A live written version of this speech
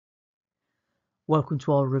Welcome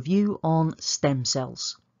to our review on stem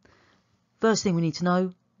cells. First thing we need to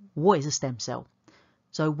know, what is a stem cell?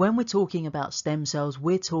 So when we're talking about stem cells,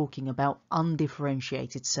 we're talking about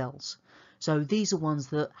undifferentiated cells. So these are ones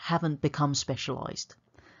that haven't become specialized.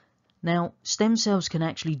 Now, stem cells can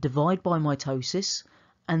actually divide by mitosis,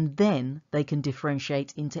 and then they can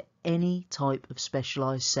differentiate into any type of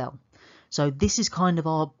specialized cell. So this is kind of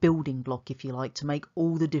our building block, if you like, to make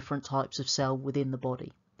all the different types of cell within the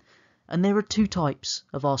body. And there are two types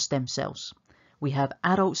of our stem cells. We have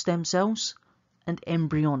adult stem cells and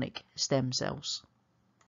embryonic stem cells.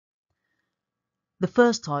 The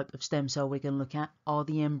first type of stem cell we're going to look at are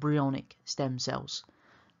the embryonic stem cells.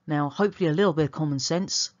 Now, hopefully a little bit of common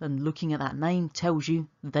sense and looking at that name tells you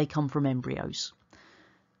that they come from embryos.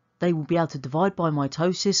 They will be able to divide by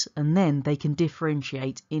mitosis, and then they can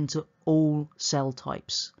differentiate into all cell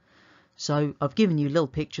types. So I've given you little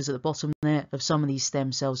pictures at the bottom there of some of these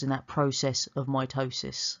stem cells in that process of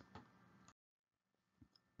mitosis.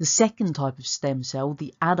 The second type of stem cell,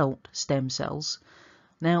 the adult stem cells,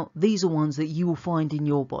 now these are ones that you will find in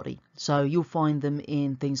your body. So you'll find them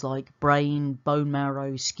in things like brain, bone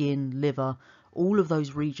marrow, skin, liver. All of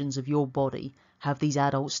those regions of your body have these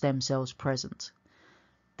adult stem cells present.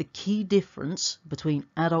 The key difference between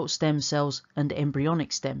adult stem cells and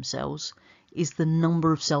embryonic stem cells is the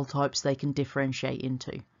number of cell types they can differentiate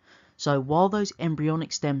into. So while those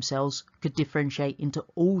embryonic stem cells could differentiate into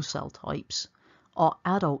all cell types, our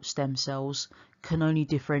adult stem cells can only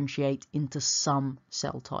differentiate into some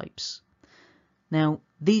cell types. Now,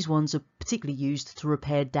 these ones are particularly used to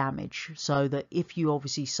repair damage, so that if you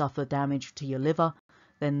obviously suffer damage to your liver,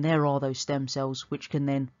 then there are those stem cells which can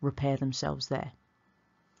then repair themselves there.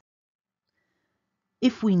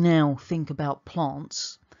 If we now think about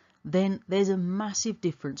plants, then there's a massive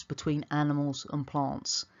difference between animals and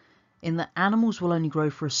plants, in that animals will only grow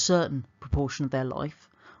for a certain proportion of their life,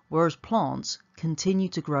 whereas plants continue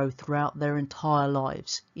to grow throughout their entire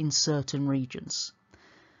lives in certain regions.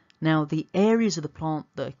 Now, the areas of the plant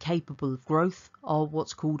that are capable of growth are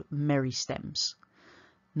what's called meristems.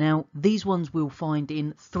 Now, these ones we'll find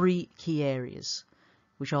in three key areas,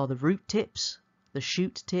 which are the root tips, the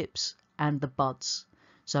shoot tips, and the buds.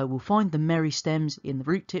 So we'll find the meristems in the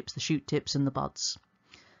root tips, the shoot tips, and the buds.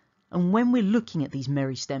 And when we're looking at these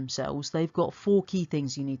meristem cells, they've got four key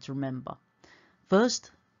things you need to remember.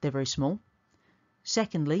 First, they're very small.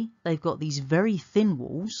 Secondly, they've got these very thin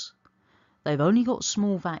walls. They've only got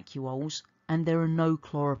small vacuoles, and there are no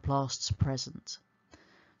chloroplasts present.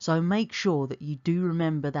 So make sure that you do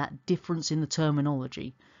remember that difference in the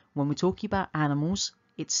terminology. When we're talking about animals,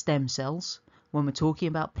 it's stem cells. When we're talking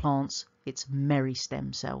about plants, it's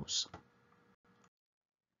meristem cells.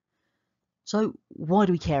 So why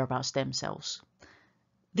do we care about stem cells?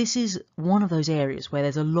 This is one of those areas where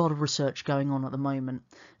there's a lot of research going on at the moment,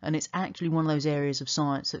 and it's actually one of those areas of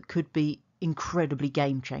science that could be incredibly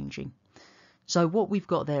game-changing. So what we've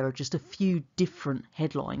got there are just a few different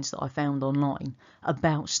headlines that I found online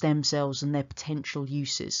about stem cells and their potential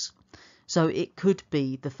uses. So it could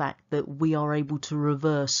be the fact that we are able to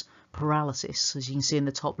reverse paralysis, as you can see in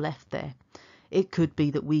the top left there. It could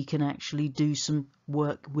be that we can actually do some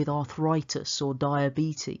work with arthritis or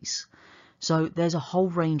diabetes. So there's a whole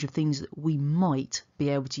range of things that we might be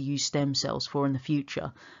able to use stem cells for in the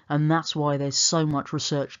future, and that's why there's so much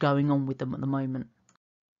research going on with them at the moment.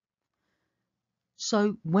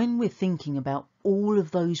 So when we're thinking about all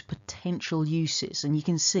of those potential uses, and you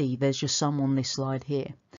can see there's just some on this slide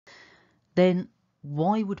here, then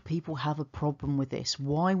why would people have a problem with this?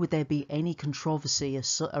 Why would there be any controversy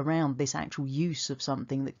around this actual use of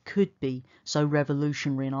something that could be so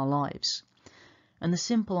revolutionary in our lives? And the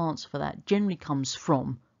simple answer for that generally comes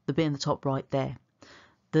from the bit in the top right there,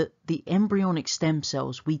 that the embryonic stem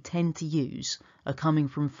cells we tend to use are coming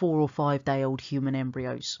from 4 or 5 day old human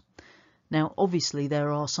embryos. Now, obviously,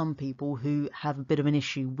 there are some people who have a bit of an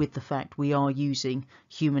issue with the fact we are using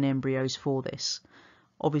human embryos for this.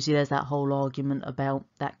 Obviously, there's that whole argument about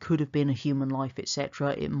that could have been a human life,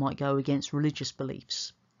 etc. It might go against religious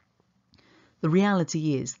beliefs. The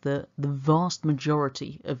reality is that the vast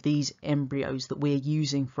majority of these embryos that we're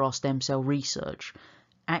using for our stem cell research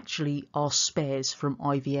actually are spares from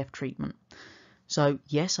IVF treatment. So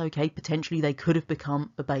yes, okay, potentially they could have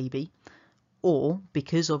become a baby, or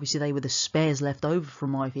because obviously they were the spares left over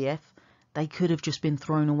from IVF, they could have just been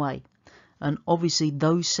thrown away. And obviously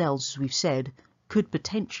those cells, as we've said, could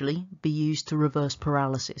potentially be used to reverse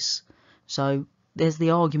paralysis. So there's the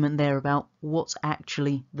argument there about what's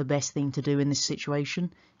actually the best thing to do in this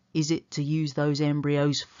situation. Is it to use those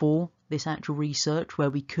embryos for this actual research where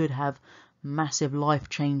we could have massive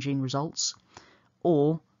life-changing results?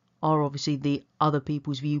 Or are obviously the other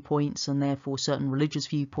people's viewpoints and therefore certain religious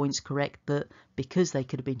viewpoints correct that because they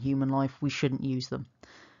could have been human life, we shouldn't use them?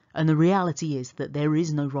 And the reality is that there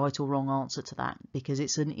is no right or wrong answer to that because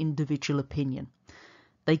it's an individual opinion.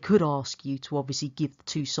 They could ask you to obviously give the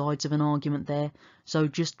two sides of an argument there, so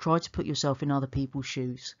just try to put yourself in other people's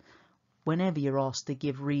shoes. Whenever you're asked to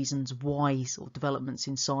give reasons why sort of developments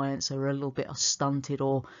in science are a little bit stunted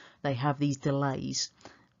or they have these delays,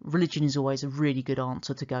 religion is always a really good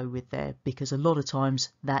answer to go with there, because a lot of times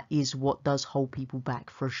that is what does hold people back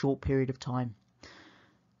for a short period of time.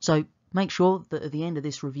 So make sure that at the end of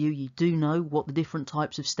this review you do know what the different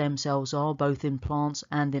types of stem cells are, both in plants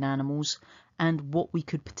and in animals, and what we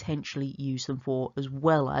could potentially use them for, as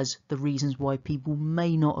well as the reasons why people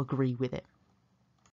may not agree with it.